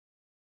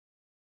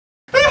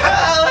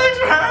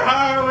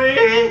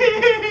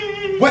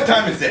What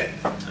time is it?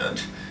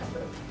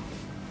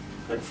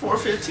 Like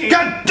 4:15.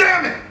 God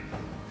damn it!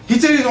 He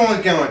said he's only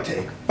gonna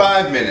take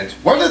 5 minutes.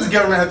 Why does the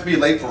government have to be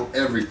late for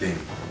everything?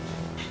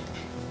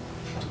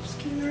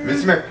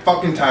 Mr.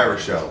 McFucking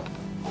Show.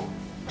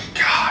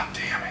 God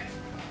damn it.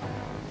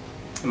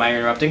 Am I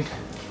interrupting?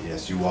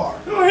 Yes, you are.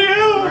 Oh,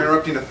 yeah. You're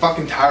interrupting the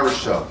fucking Tyra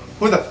Show.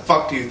 Who the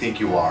fuck do you think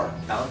you are?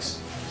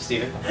 Alex?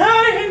 Steven?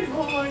 How do you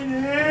know my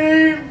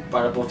name?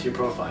 Brought up both your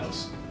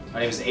profiles. My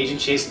name is Agent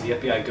Chase of the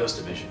FBI Ghost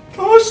Division.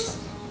 Ghost?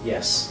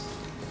 Yes.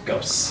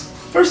 Ghosts.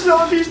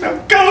 Personality is now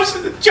ghost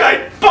with a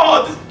giant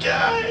ball. This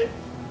guy.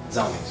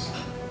 Zombies.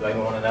 Do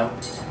anyone want to know?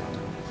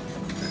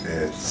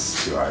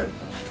 It's too hard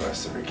for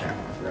us to recount.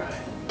 Right.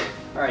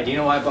 Alright, do you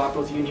know why I brought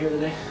both of you in here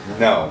today?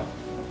 No.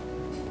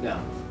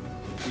 No.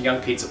 Young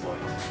pizza boy.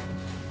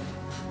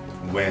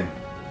 When?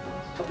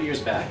 A couple years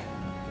back.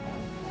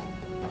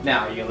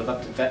 Now, are you gonna live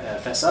up to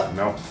fess up?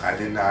 No, I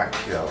did not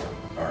kill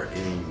or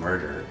any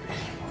murder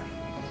anyone.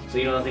 So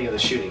you know nothing of the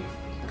shooting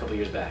a couple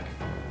years back?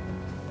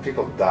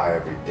 People die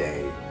every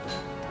day.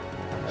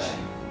 Right.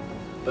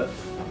 But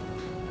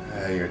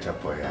You're a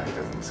tough boy, yeah, it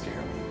doesn't scare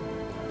me.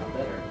 I'm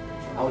better.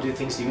 I will do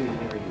things to you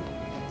that never you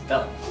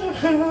felt.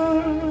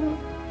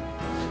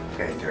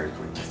 Okay, Terry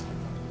Queen.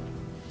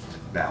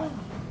 Now,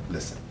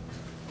 listen.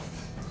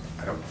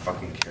 I don't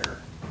fucking care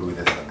who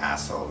this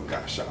asshole who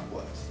got shot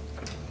was.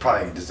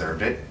 Probably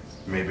deserved it.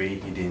 Maybe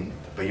he didn't.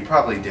 But he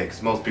probably did,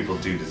 because most people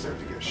do deserve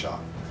to get shot.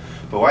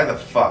 But why the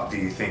fuck do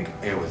you think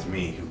it was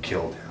me who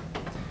killed him?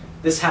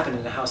 This happened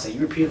in a house that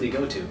you repeatedly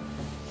go to.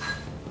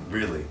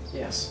 Really?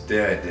 Yes.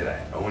 Did I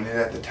own it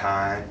at the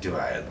time? Do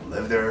I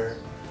live there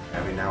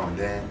every now and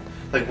then?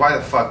 Like, why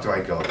the fuck do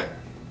I go there?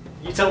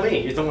 You tell me.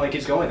 You're the one that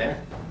keeps going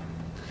there.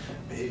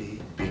 Maybe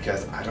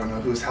because I don't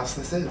know whose house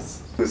this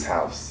is. Whose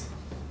house?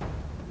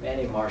 A man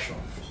named Marshall.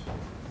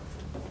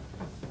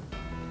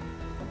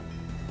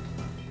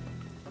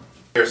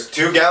 Here's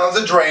 2 gallons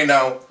of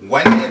Drano,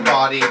 1 dead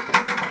body.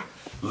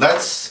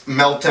 Let's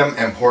melt him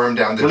and pour him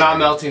down the We're not drain.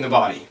 melting the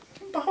body.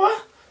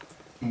 What?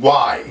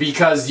 Why?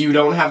 Because you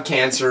don't have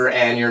cancer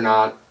and you're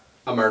not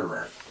a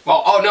murderer.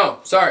 Well, oh no,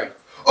 sorry.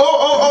 You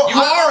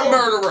are a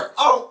murderer!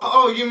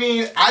 Oh, you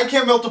mean I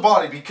can't melt the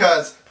body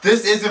because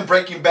this isn't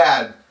Breaking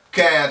Bad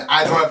and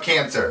I don't have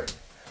cancer.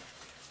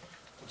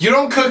 You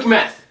don't cook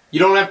meth. You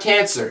don't have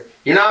cancer.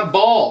 You're not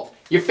bald.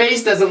 Your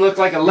face doesn't look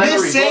like a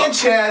leathery Miss book.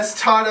 Sanchez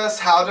taught us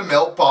how to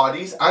melt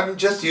bodies. I'm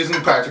just using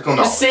practical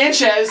knowledge. Miss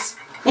Sanchez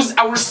was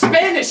our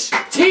Spanish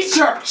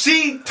teacher!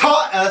 She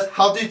taught us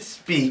how to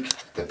speak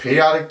the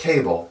periodic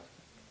table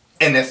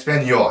in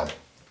Espanol.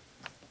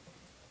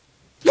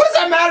 What does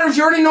that matter if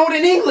you already know it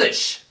in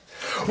English?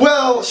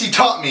 Well, she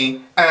taught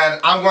me, and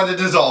I'm going to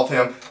dissolve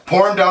him,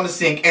 pour him down the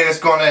sink, and it's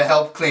going to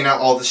help clean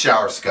out all the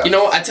shower scum. You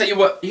know, I tell you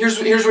what, here's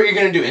what you're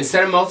gonna do.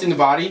 Instead of melting the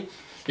body,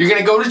 you're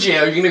gonna go to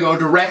jail, you're gonna go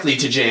directly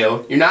to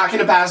jail. You're not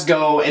gonna pass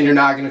go, and you're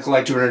not gonna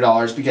collect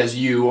 $200 because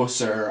you,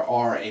 sir,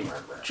 are a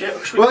murderer.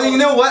 Well, you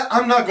know what?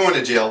 I'm not going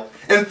to jail.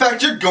 In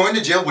fact, you're going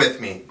to jail with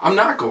me. I'm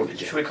not going to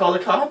jail. Should we call the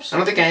cops? I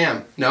don't think I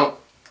am. No,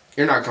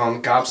 you're not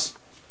calling the cops.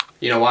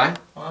 You know why?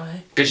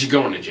 Why? Because you're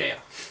going to jail.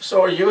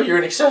 So are you. You're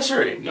an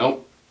accessory.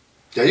 Nope.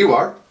 Yeah, you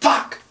are.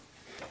 Fuck!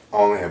 I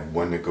only have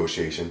 1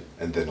 negotiation,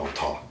 and then I'll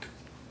talk.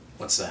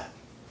 What's that?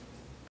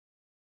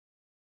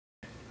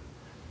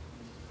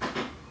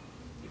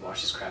 You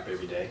wash this crap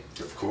every day?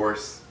 Of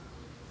course.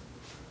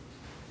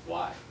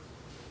 Why?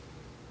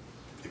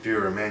 If you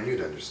were a man,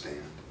 you'd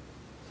understand.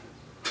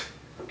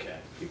 Okay.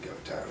 You go,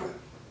 Tyler.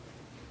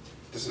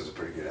 This is a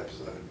pretty good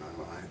episode, not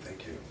gonna lie.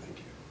 Thank you, thank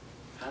you.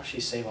 How does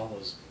she save all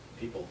those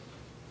people?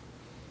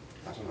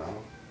 I don't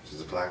know.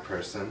 She's a black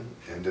person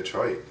in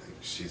Detroit.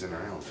 She's an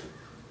element.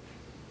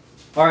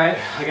 Alright,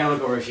 I gotta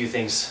look over a few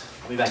things.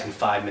 I'll be back in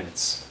 5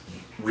 minutes.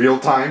 Real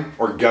time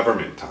or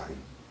government time?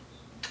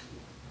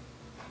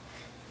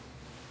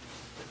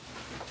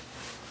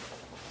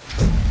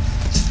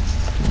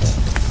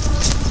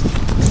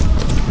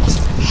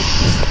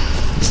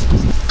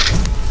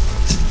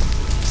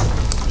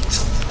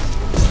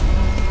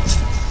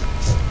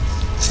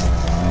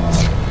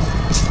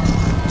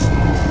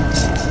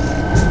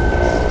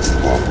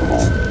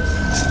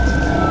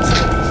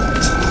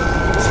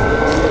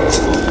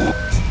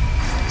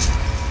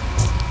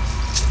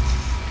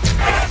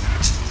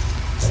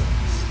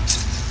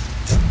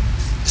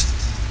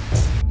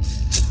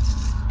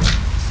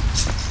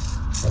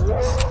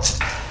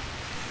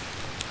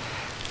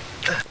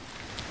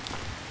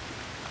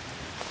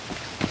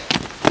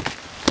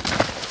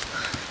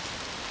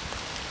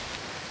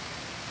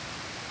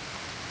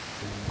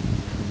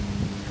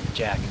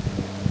 Jack,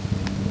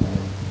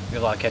 we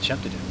have a lot of catching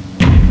up to do.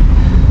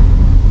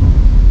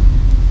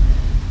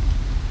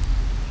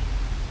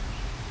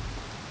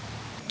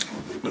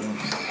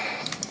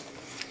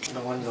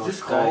 Is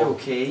this guy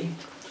okay?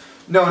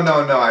 No,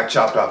 I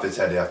chopped off his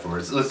head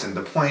afterwards. Listen,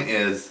 the point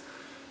is,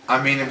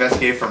 I'm being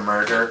investigated for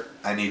murder.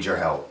 I need your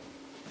help.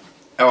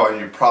 Oh, and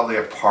you're probably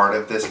a part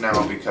of this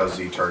now because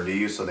he turned to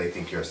you, so they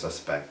think you're a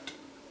suspect.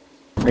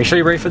 Are you sure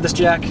you're ready for this,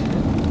 Jack?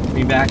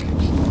 Be back.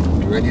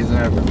 Ready as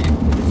ever.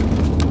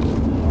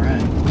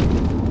 Alright.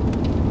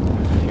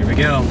 we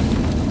go.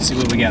 Let's see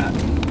what we got.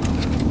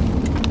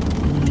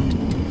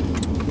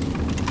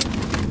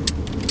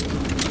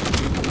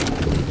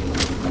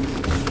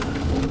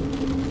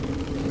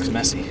 Looks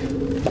messy.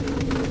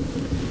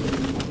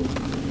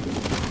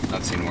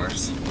 I've seen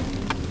worse.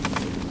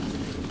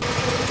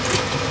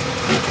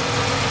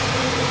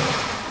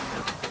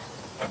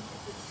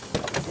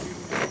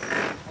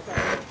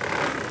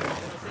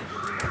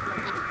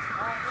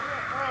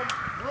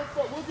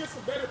 We'll get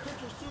some better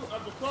pictures too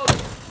of the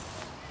clothes.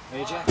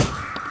 Hey, Jack.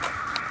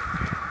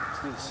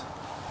 Let's do this.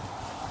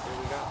 Here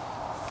we go.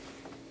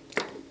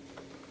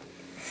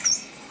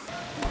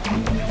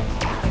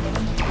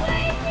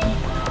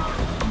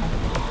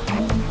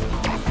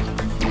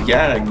 You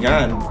got a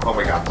gun. Oh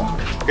my god.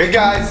 Okay,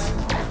 guys,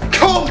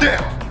 calm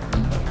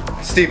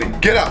down. Steven,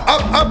 get up.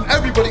 Up,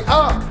 everybody,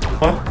 up.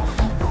 What?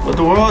 But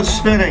the world's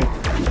spinning.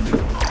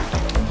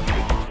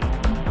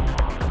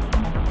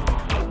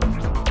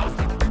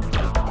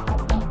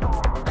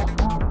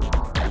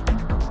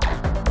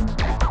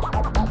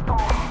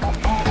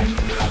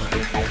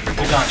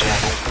 Hold on,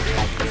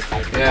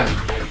 Jack. Yeah.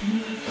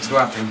 Let's go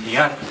after him. You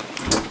got it.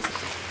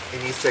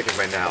 Any second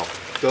right now,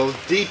 those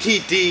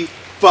DTD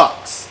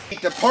fucks. The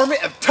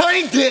Department of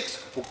Tiny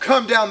Dicks will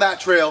come down that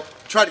trail,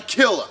 try to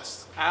kill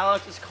us.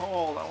 Alex, it's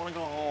cold. I want to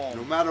go home.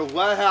 No matter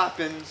what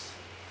happens,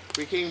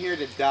 we came here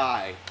to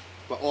die,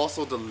 but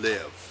also to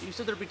live. You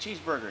said there'd be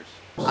cheeseburgers.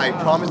 I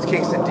promised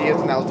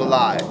quesadillas and that was a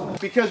lie.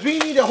 Because we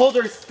need to hold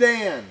our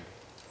stand,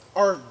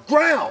 our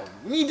ground.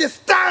 We need to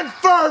stand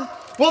firm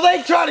while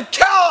they try to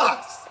kill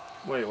us.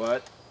 Wait,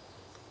 what?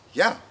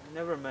 Yeah, You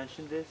never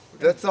mentioned this.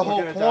 that's the We're whole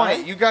gonna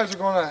point. die? You guys are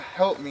gonna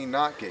help me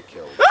not get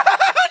killed.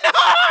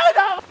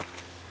 No!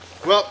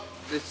 Well,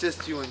 it's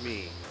just you and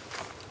me.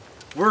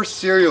 We're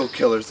serial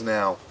killers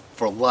now,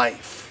 for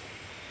life.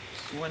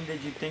 When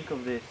did you think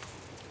of this?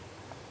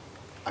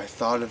 I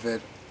thought of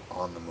it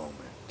on the moment.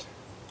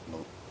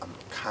 I'm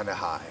kind of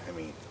high. I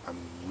mean, I'm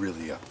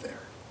really up there.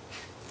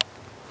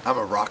 I'm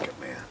a rocket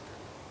man.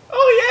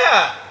 Oh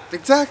yeah!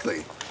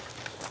 Exactly.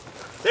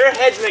 Their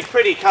heads make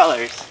pretty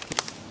colors.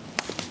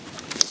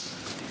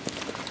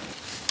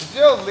 Did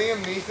you know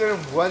Liam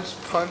Neeson once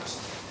punched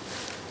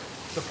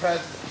the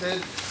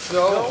president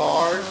so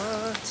hard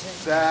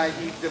that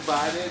he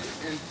divided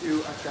into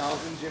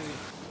 1,000 Jimmy?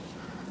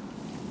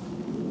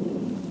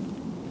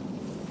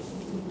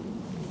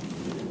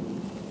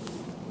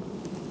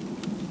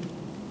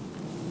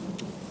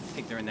 I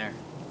think they're in there.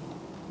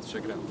 Let's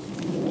check it out.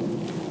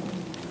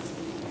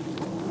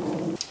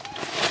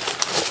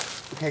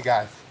 Okay,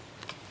 guys.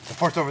 The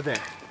fort's over there.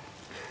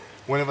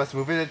 One of us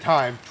move at a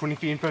time, 20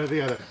 feet in front of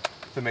the other,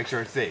 to make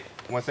sure it's safe.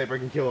 One sniper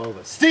can kill all of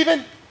us.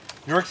 Steven,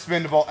 you're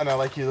expendable, and I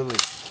like you the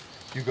least.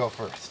 You go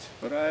first.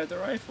 But I had the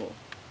rifle.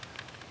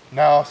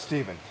 Now,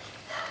 Steven.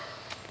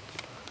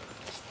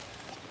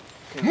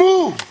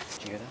 Move!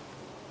 Did you hear that?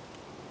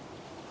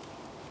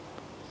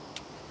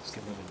 Let's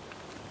get moving.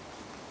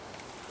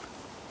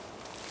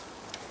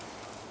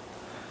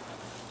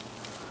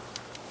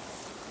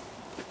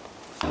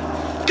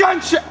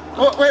 Gunshot!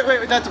 Oh,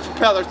 wait, that's a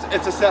propeller.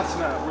 It's a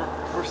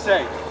Cessna. We're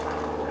safe.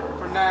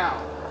 For now.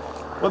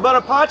 What about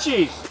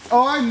Apaches?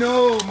 Oh, I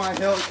know my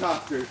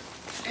helicopters.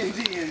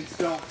 Indians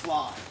don't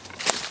fly.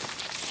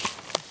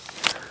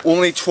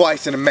 Only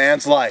twice in a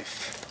man's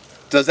life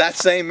does that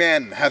same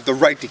man have the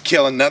right to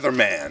kill another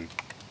man.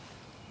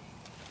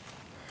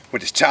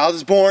 When his child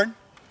is born,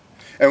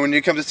 and when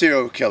you come to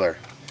serial killer.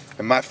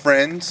 And my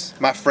friends,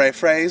 my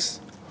frey-frays,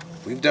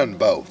 we've done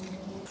both.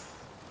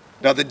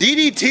 Now the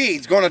DDT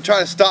is going to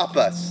try to stop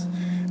us.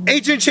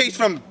 Agent Chase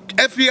from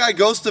FBI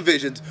Ghost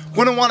Division's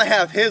wouldn't want to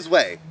have his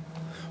way.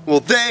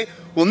 Well, they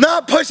will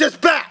not push us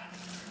back.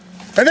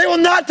 And they will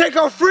not take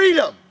our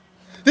freedom.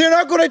 They're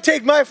not going to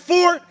take my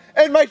fort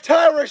and my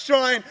tower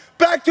shrine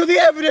back to the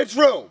evidence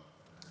room.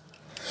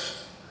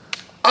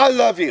 I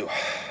love you.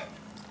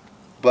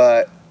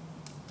 But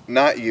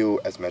not you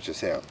as much as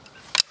him.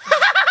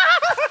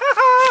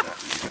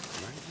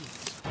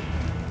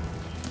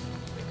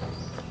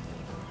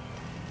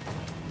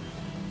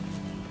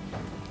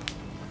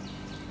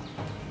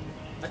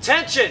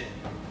 Attention!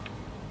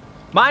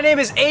 My name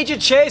is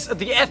Agent Chase of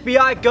the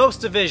FBI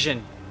Ghost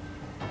Division.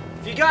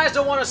 If you guys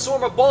don't want a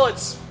swarm of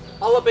bullets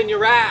all up in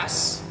your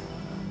ass,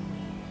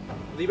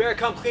 well, you better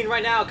come clean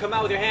right now and come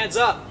out with your hands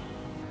up.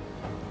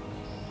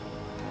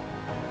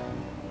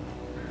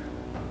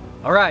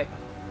 Alright,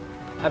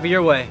 have it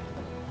your way.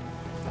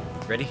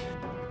 Ready?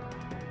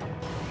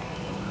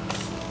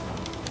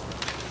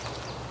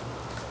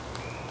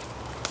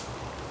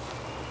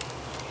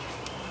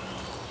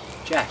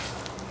 Jack,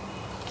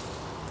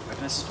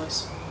 recognize this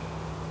place?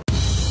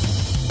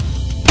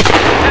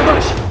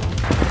 Ambush!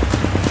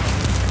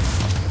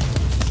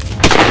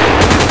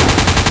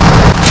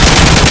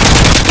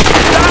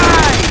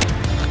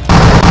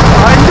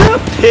 Find the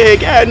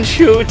pig and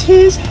shoot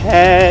his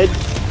head.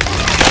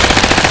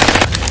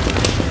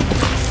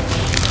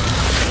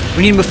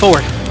 We need to move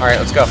forward. Alright,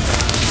 let's go.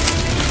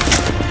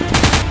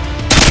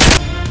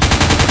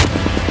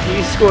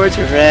 He scored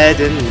red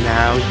and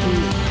now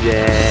he's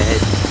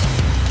dead.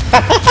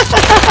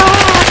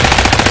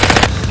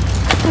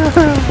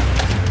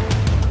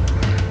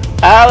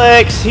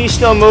 Alex, he's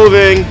still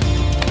moving.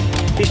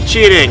 He's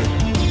cheating.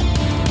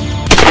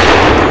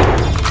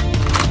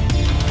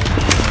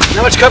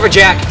 Not much cover,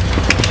 Jack.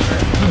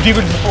 Move deeper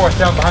into the forest,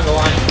 down behind the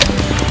line.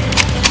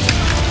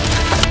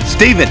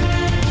 Steven,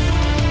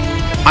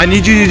 I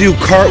need you to do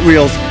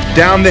cartwheels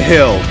down the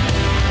hill,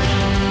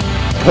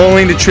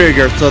 pulling the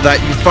trigger so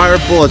that you fire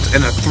bullets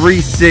in a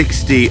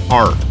 360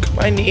 arc.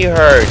 My knee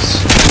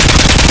hurts.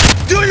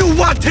 Do you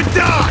want to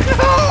die?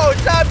 No,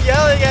 stop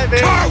yelling at me.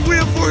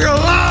 Cartwheel for your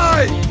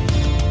life!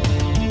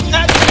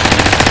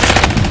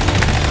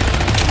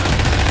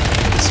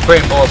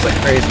 Spraying bullets like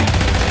crazy.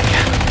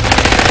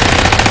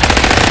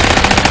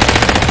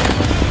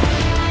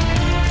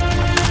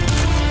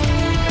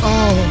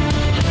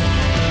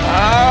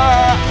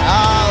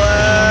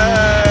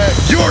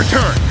 Alex! Your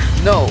turn!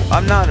 No,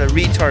 I'm not a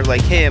retard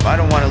like him. I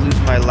don't want to lose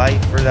my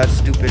life for that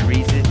stupid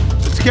reason.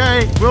 It's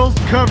okay, we'll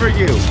cover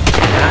you.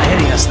 They're not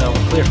hitting us though.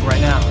 We're clear for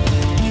right now.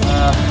 You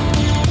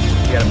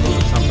gotta move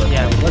or something.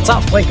 Yeah, let's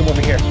outflank them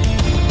over here.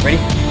 Ready?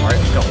 All right,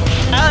 let's go.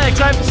 Alex,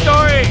 I have a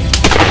story.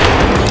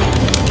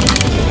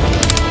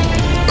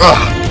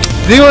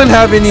 Does anyone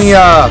have any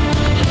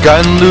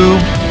gun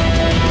lube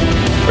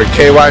or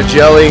KY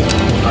jelly?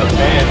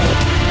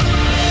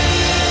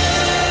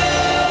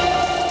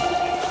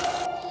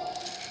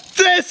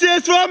 This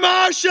is from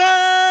Martian!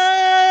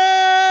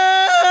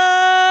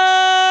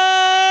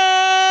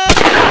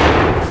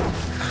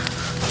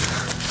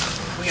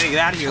 We gotta get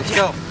out of here. Let's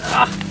go.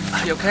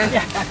 You okay?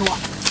 Yeah, I can walk.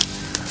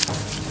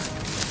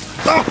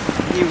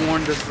 He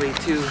warned us way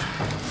too.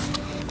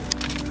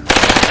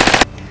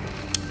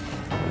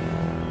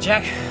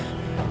 Jack,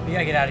 we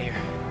gotta get out of here.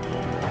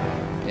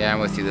 Yeah, I'm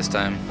with you this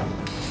time.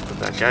 But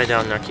that guy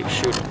down there keeps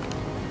shooting.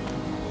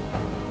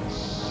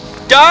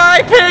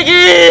 Die,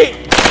 piggy!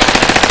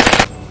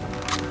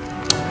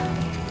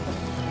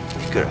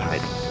 He's good at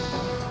hiding.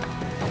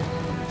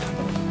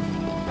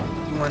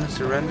 You want to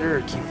surrender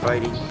or keep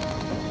fighting?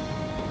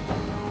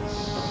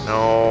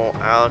 No,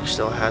 Alex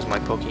still has my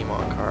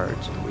Pokemon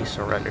cards. If we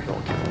surrender, he'll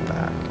give them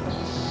back.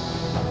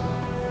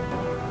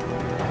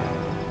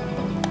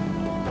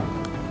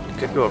 You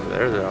could go over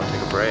there though and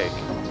take a break.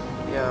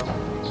 Yeah.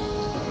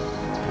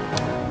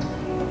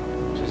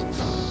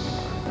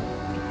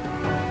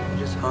 I'm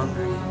just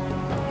hungry.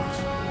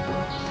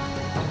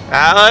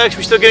 Alex,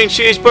 we still getting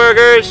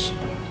cheeseburgers?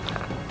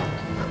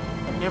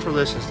 He never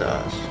listens to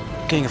us.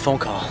 Getting a phone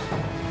call.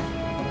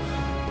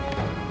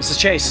 This is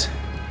Chase.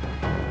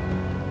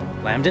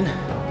 Lambden?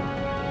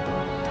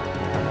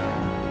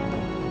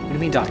 What do you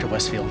mean, Dr.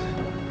 Westfield?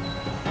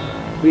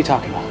 What are you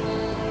talking about?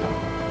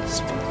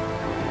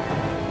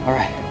 All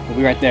right, we'll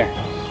be right there.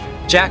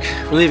 Jack,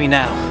 we're leaving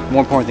now.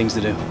 More important things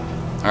to do.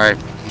 All right,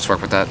 let's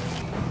work with that.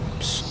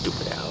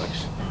 Stupid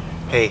Alex.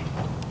 Hey,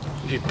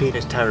 you should beat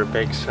his time to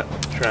beg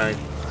trying.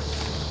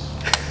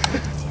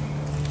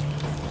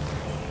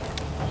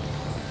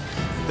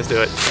 Let's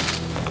do it.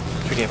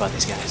 Forget about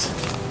these guys.